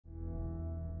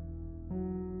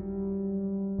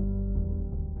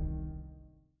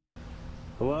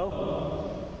Hello?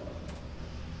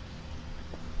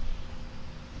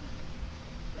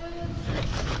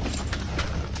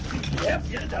 Yep,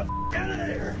 get the f out of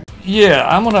there. Yeah,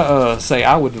 I'm gonna say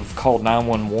I would have called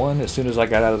 911 as soon as I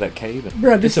got out of that cave.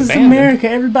 Bro, this is America.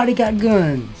 Everybody got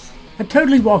guns. I'd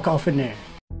totally walk off in there.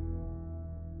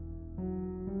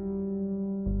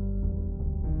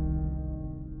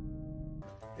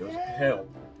 It was hell.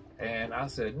 And I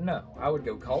said, no, I would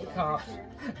go call the cops,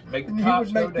 make the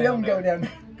cops go down there.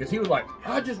 Because he was like,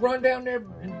 I'll just run down there.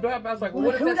 And I was like, well,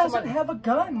 what if who doesn't have a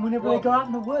gun whenever they go out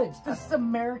in the woods? This is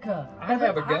America. I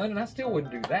have a gun and I still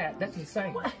wouldn't do that. That's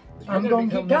insane. I'm going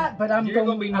to get got, but I'm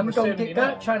going to get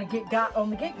got trying to get got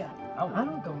on the get got. I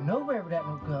don't go nowhere without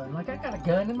no gun. Like, I got a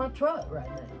gun in my truck right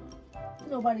now.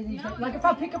 Nobody needs that. Like, if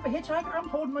I pick up a hitchhiker, I'm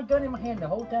holding my gun in my hand the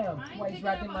whole time while he's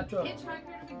right in my truck.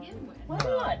 Hitchhiker to begin with. Why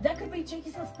not? That could be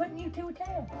Jesus putting you to a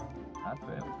test. I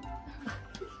failed.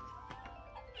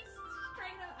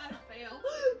 Straight up, I failed.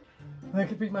 That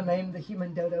could be my name, the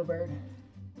human dodo bird.